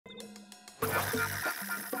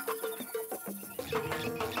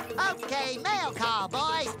Okay, mail call,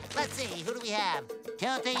 boys. Let's see, who do we have?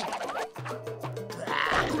 Tilty.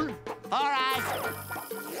 Four Eyes.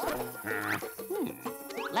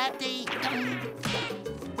 Lefty.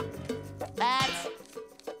 Bats.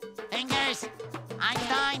 Fingers.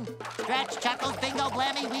 Einstein. Stretch, Chuckles, Bingo,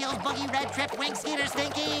 Blammy, Wheels, Boogie, Red Trip, Wink, Skeeter,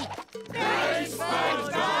 Stinky. Hey,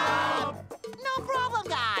 SpongeBob! No problem,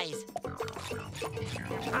 guys.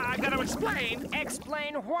 I gotta explain.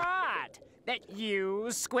 Explain what? That you,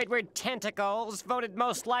 Squidward Tentacles, voted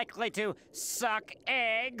most likely to suck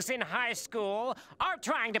eggs in high school, are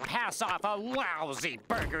trying to pass off a lousy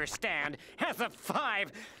burger stand as a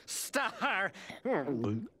 5-star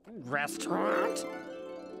restaurant?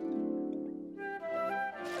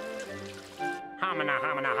 Homina,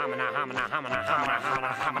 homina, homina, homina, homina, homina,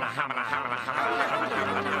 homina, homina, homina, homina,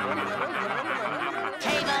 homina.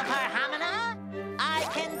 Table for homina? I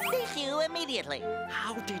can seat you immediately.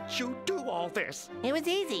 How did you do all this? It was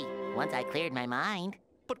easy, once I cleared my mind.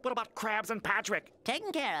 But what about Krabs and Patrick?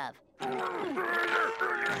 Taken care of.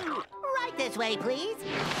 Right this way, please.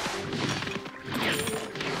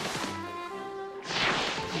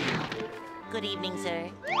 Good evening, sir.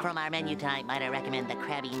 From our menu tonight, might I recommend the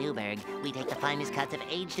Krabby Newburg. We take the finest cuts of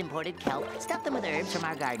aged imported kelp, stuff them with herbs from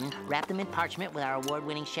our garden, wrap them in parchment with our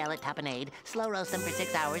award-winning shallot tapenade, slow roast them for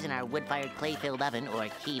 6 hours in our wood-fired clay-filled oven, or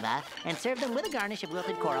kiva, and serve them with a garnish of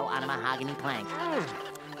wilted coral on a mahogany plank.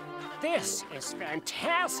 This is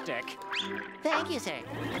fantastic. Thank you, sir.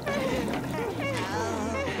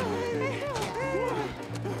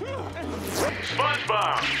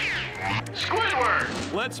 SpongeBob!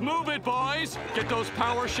 Squidward! Let's move it, boys. Get those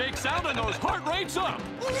power shakes out and those heart rates up.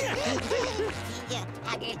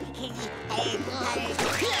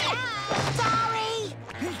 Sorry!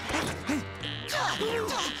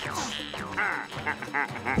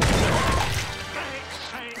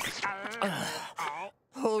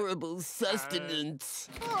 Horrible sustenance.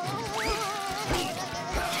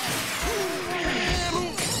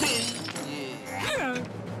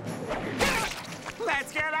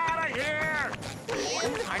 Let's get out of here!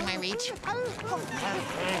 Pardon my reach.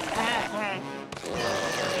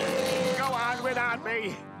 Go on without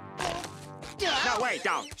me. No, wait,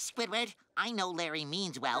 don't. Squidward, I know Larry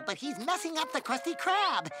means well, but he's messing up the Krusty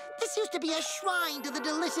Krab. This used to be a shrine to the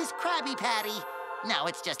delicious Krabby Patty. Now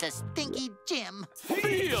it's just a stinky gym.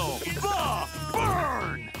 Feel the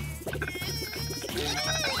burn!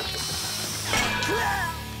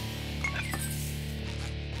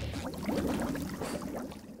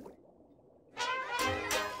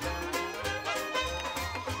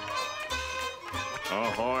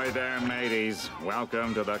 Ahoy there, mateys.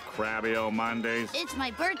 Welcome to the Krabby Mondays. It's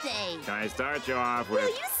my birthday. Can I start you off with... Will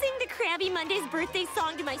you sing the Krabby Mondays birthday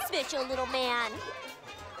song to my special little man?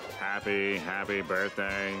 Happy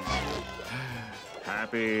birthday.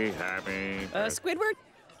 Happy birthday. Squidward,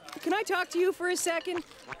 can I talk to you for a second?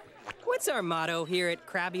 What's our motto here at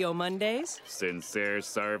Krabby Mondays? Sincere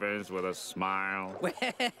service with a smile.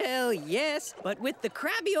 Well, yes, but with the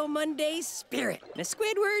Krabby Mondays spirit. Now,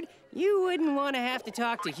 Squidward, you wouldn't want to have to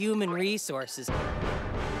talk to human resources.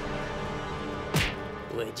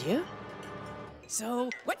 Would you? So,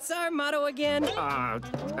 what's our motto again?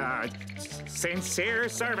 Sincere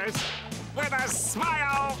service with a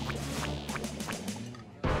smile.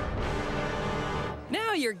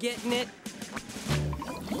 Now you're getting it.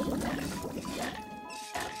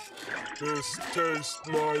 This tastes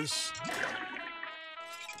nice.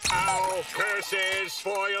 Ow! Curses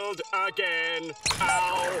foiled again.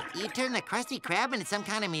 Ow! You turned the Krusty Krab into some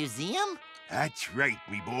kind of museum? That's right,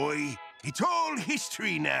 me boy. It's all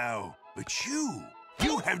history now. But you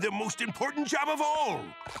have the most important job of all.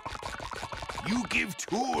 You give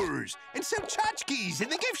tours and sell tchotchkes in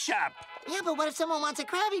the gift shop. Yeah, but what if someone wants a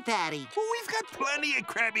Krabby Patty? Well, we've got plenty of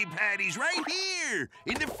Krabby Patties right here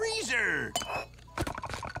in the freezer.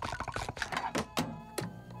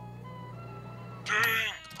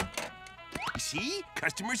 You see,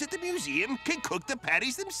 customers at the museum can cook the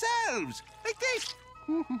patties themselves, like this.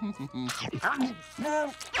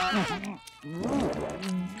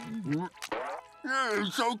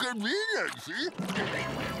 It's so convenient, see?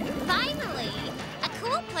 Finally, a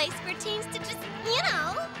cool place for teens to just,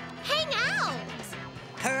 hang out.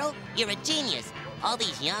 Pearl, you're a genius. All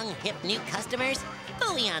these young, hip, new customers,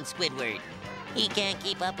 fully on Squidward. He can't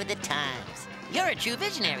keep up with the times. You're a true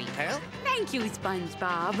visionary, Pearl. Thank you,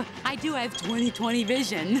 SpongeBob. I do have 20/20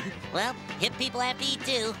 vision. Well, hip people have to eat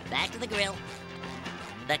too. Back to the grill.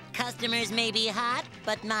 The customers may be hot,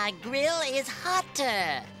 but my grill is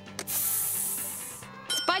hotter.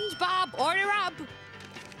 SpongeBob, order up.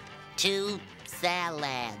 2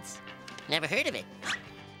 salads. Never heard of it.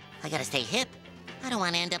 I gotta stay hip. I don't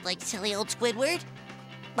want to end up like silly old Squidward.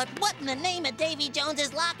 But what in the name of Davy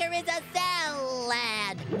Jones's locker is a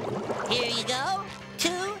salad? Here you go.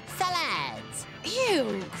 2 salads.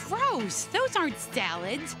 Ew, gross. Those aren't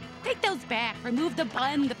salads. Take those back. Remove the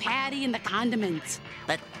bun, the patty, and the condiments.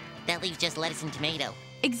 But that leaves just lettuce and tomato.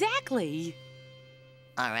 Exactly.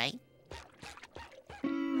 All right.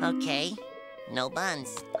 Okay. No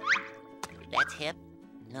buns. That's hip.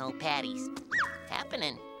 No patties.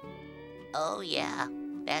 Happening. Oh, yeah.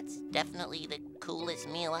 That's definitely the coolest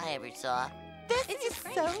meal I ever saw. This is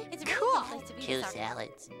so cool. 2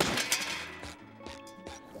 salads.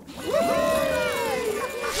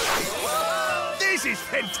 This is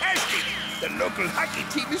fantastic! The local hockey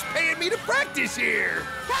team is paying me to practice here!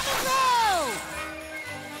 Coming through!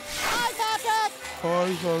 Hi, Patrick!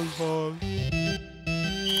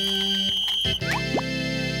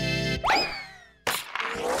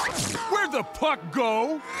 Where'd the puck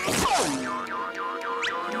go?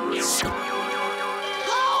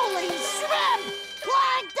 Holy shrimp!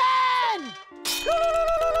 Plankton!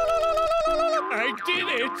 I did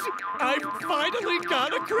it! I finally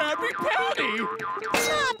got a Krabby Patty!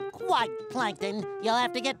 Not quite, Plankton. You'll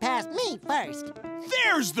have to get past me first.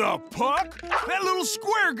 There's the puck! That little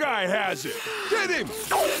square guy has it! Get him!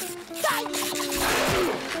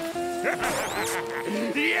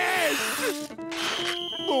 Yes!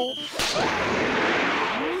 Oh.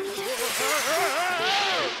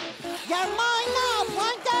 You're mine now,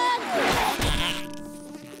 Plankton!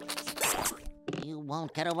 You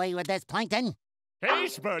won't get away with this, Plankton. Hey,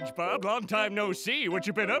 SpongeBob, long time no see. What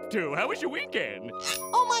you been up to? How was your weekend?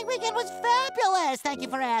 Oh, my weekend was fabulous. Thank you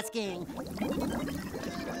for asking.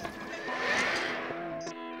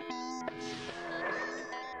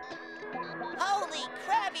 Holy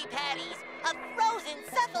Krabby Patties! A frozen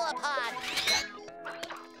cephalopod!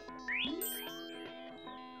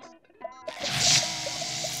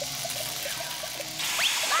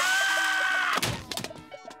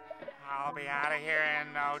 I'll be out of here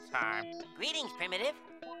in no time. Greetings, Primitive.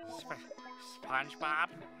 SpongeBob,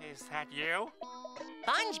 is that you?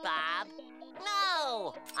 SpongeBob?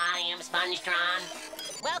 No! I am Spongetron.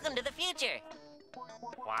 Welcome to the future.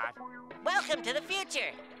 What? Welcome to the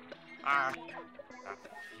future. The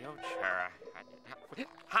future.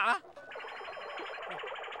 Huh?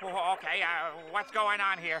 Okay, what's going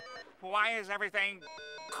on here? Why is everything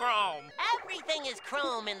chrome? Everything is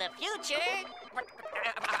chrome in the future.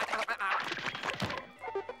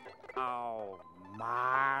 Oh,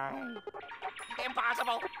 my.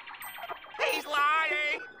 Impossible. He's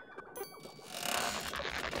lying.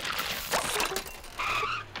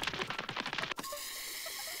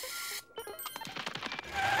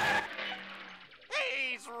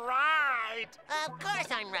 He's right. Of course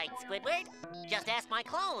I'm right, Squidward. Just ask my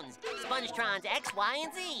clones, Spongetrons X, Y,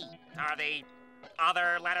 and Z. Are the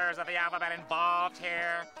other letters of the alphabet involved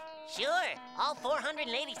here? Sure, all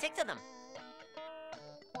 486 of them.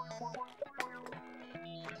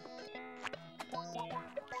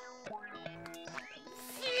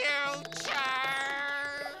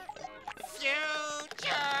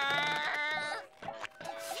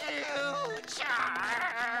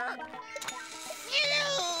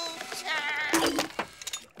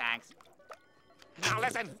 Thanks. Now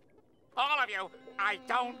listen, all of you, I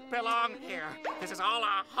don't belong here. This is all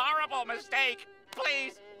a horrible mistake.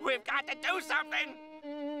 Please, we've got to do something.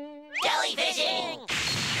 Jellyfishing!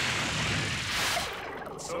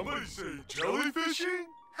 Somebody say jellyfishing?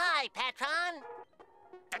 Hi, Patron.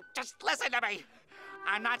 Just listen to me.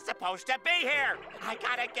 I'm not supposed to be here. I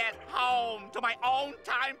gotta get home to my own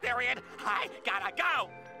time period. I gotta go.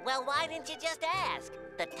 Well, why didn't you just ask?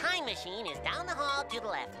 The time machine is down the hall to the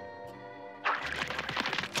left.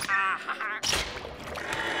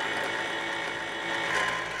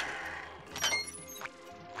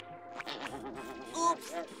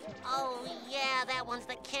 Oops. Oh, yeah, that one's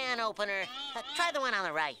the can opener. Try the one on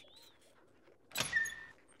the right.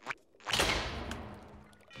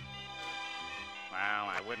 Well,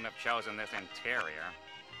 I wouldn't have chosen this interior.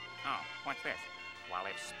 Oh, what's this? Well,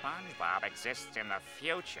 if SpongeBob exists in the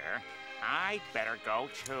future, I'd better go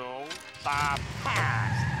to the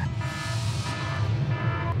past.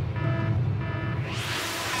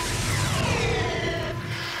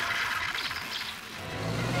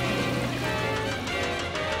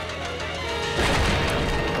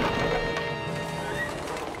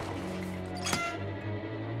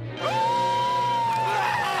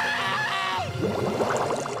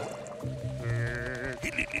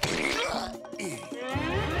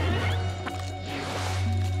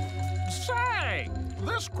 Say,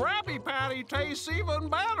 this Krabby Patty Patty tastes even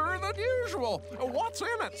better than usual. What's in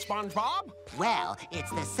it, SpongeBob? Well,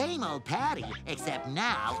 it's the same old patty, except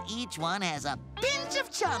now each one has a pinch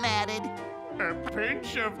of chum added. A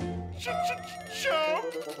pinch of chum?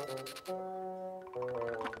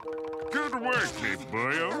 Good work, me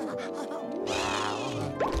boyo.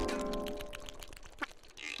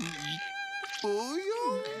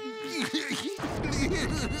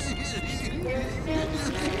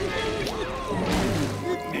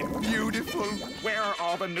 Beautiful. Where are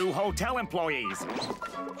all the new hotel employees?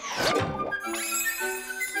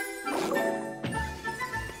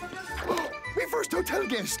 My first hotel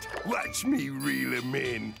guest. Watch me reel him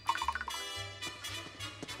in.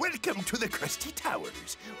 Welcome to the Krusty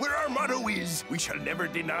Towers, where our motto is, we shall never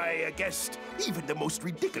deny a guest, even the most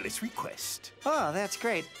ridiculous request. Oh, that's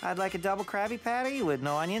great. I'd like a double Krabby Patty with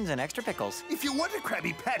no onions and extra pickles. If you want a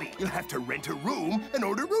Krabby Patty, you'll have to rent a room and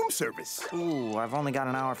order room service. Ooh, I've only got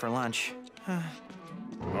an hour for lunch.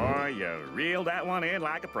 Boy, you reeled that one in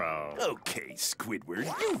like a pro. Okay, Squidward,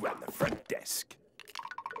 you run the front desk.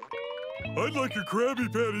 I'd like a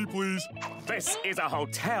Krabby Patty, please. This is a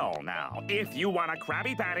hotel now. If you want a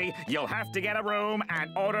Krabby Patty, you'll have to get a room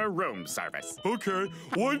and order room service. Okay,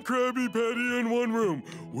 one Krabby Patty in one room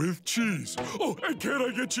with cheese. Oh, and can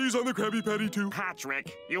I get cheese on the Krabby Patty, too?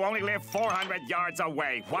 Patrick, you only live 400 yards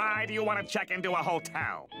away. Why do you want to check into a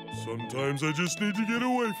hotel? Sometimes I just need to get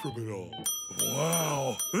away from it all.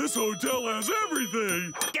 Wow, this hotel has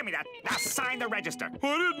everything. Give me that. Now sign the register.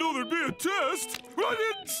 I didn't know there'd be a test. I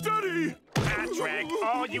didn't study. Patrick,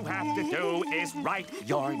 all you have to do is write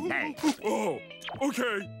your name. Oh,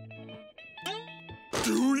 okay.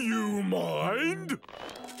 Do you mind?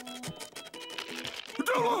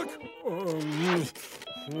 Good luck.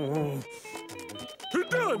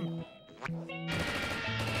 Done.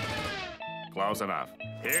 Close enough.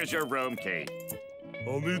 Here's your room key.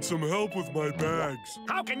 I'll need some help with my bags.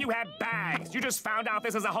 How can you have bags? You just found out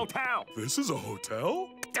this is a hotel. This is a hotel?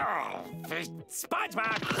 Oh,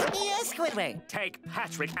 SpongeBob! Yes, Squidward. Take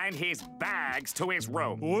Patrick and his bags to his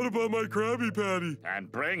room. What about my Krabby Patty?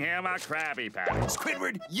 And bring him a Krabby Patty.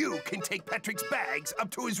 Squidward, you can take Patrick's bags up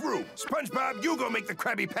to his room. SpongeBob, you go make the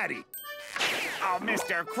Krabby Patty. Oh,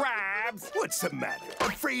 Mr. Krabs! What's the matter?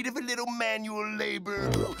 Afraid of a little manual labor?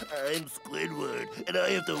 I'm Squidward, and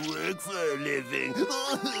I have to work for a living.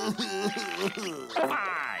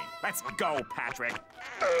 Fine. Let's go, Patrick.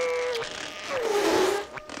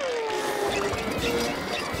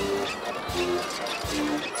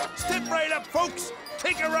 Step right up, folks.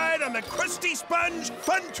 Take a ride on the Krusty Sponge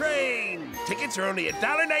Fun Train. Tickets are only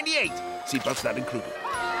 $1.98. Seatbelts not included.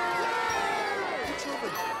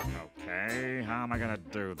 Okay, how am I gonna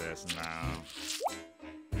do this now?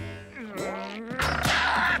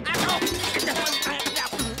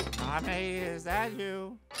 Mommy, is that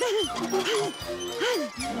you?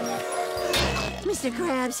 Mr.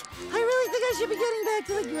 Krabs, I really think I should be getting back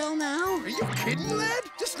to the grill now. Are you kidding, lad?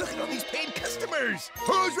 Just look at all these paid customers.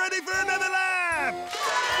 Who's ready for another lap?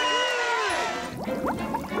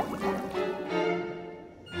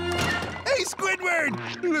 Hey,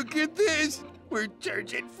 Squidward! Look at this. We're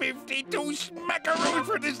charging 52 smackaroos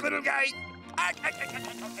for this little guy.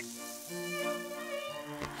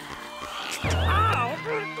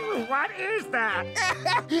 Oh, what is that?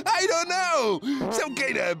 I don't know. Some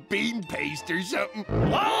kind of bean paste or something.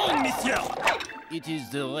 Oh, monsieur! It is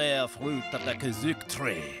the rare fruit of the kazuk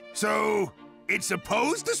tree. So, it's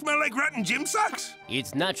supposed to smell like rotten gym socks?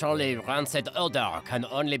 Its naturally rancid odor can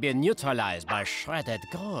only be neutralized by shredded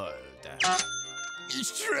gold.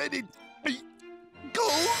 Shredded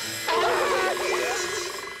gold?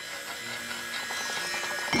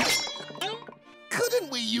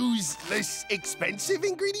 Couldn't we use less expensive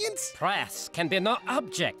ingredients? Price can be no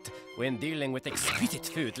object when dealing with exquisite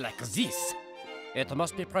food like this. It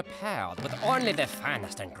must be prepared with only the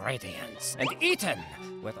finest ingredients and eaten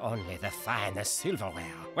with only the finest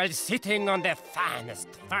silverware while sitting on the finest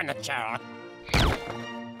furniture.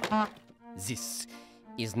 This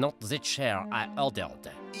is not the chair I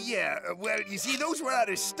ordered. Yeah, well, you see, those were out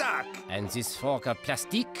of stock. And this fork of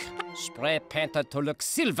plastic, spray painted to look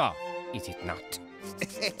silver, is it not?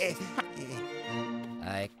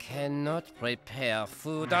 I cannot prepare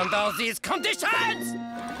food under these conditions!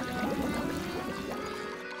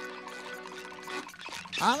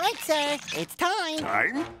 All right, sir. It's time.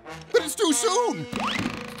 Time? But it's too soon.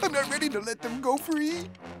 I'm not ready to let them go free.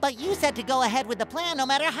 But you said to go ahead with the plan no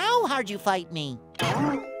matter how hard you fight me.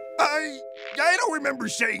 I don't remember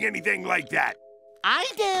saying anything like that. I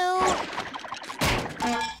do.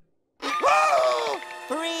 Whoa!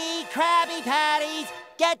 3 Krabby Patties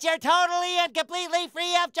Get your totally and completely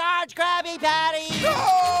free of charge Krabby Patties!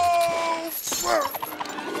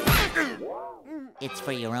 It's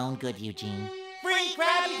for your own good, Eugene. Free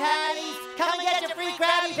Krabby Patties! Come and get your free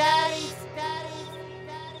Krabby Patties!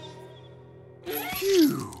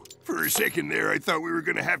 Phew. For a second there, I thought we were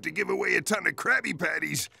gonna have to give away a ton of Krabby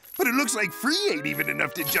Patties. But it looks like free ain't even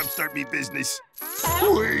enough to jumpstart me business.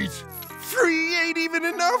 Wait! Free ain't even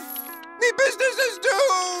enough? Me business is doomed!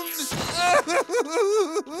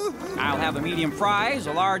 I'll have a medium fries,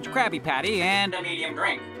 a large Krabby Patty, and a medium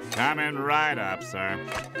drink. Coming right up, sir.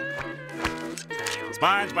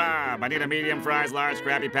 SpongeBob, I need a medium fries, large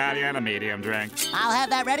Krabby Patty, and a medium drink. I'll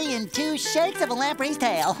have that ready in 2 shakes of a lamprey's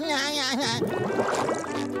tail.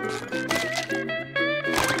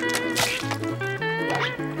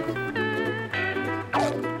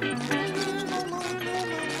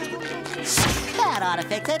 That ought to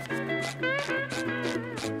fix it.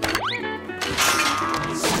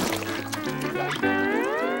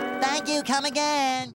 Thank you, come again.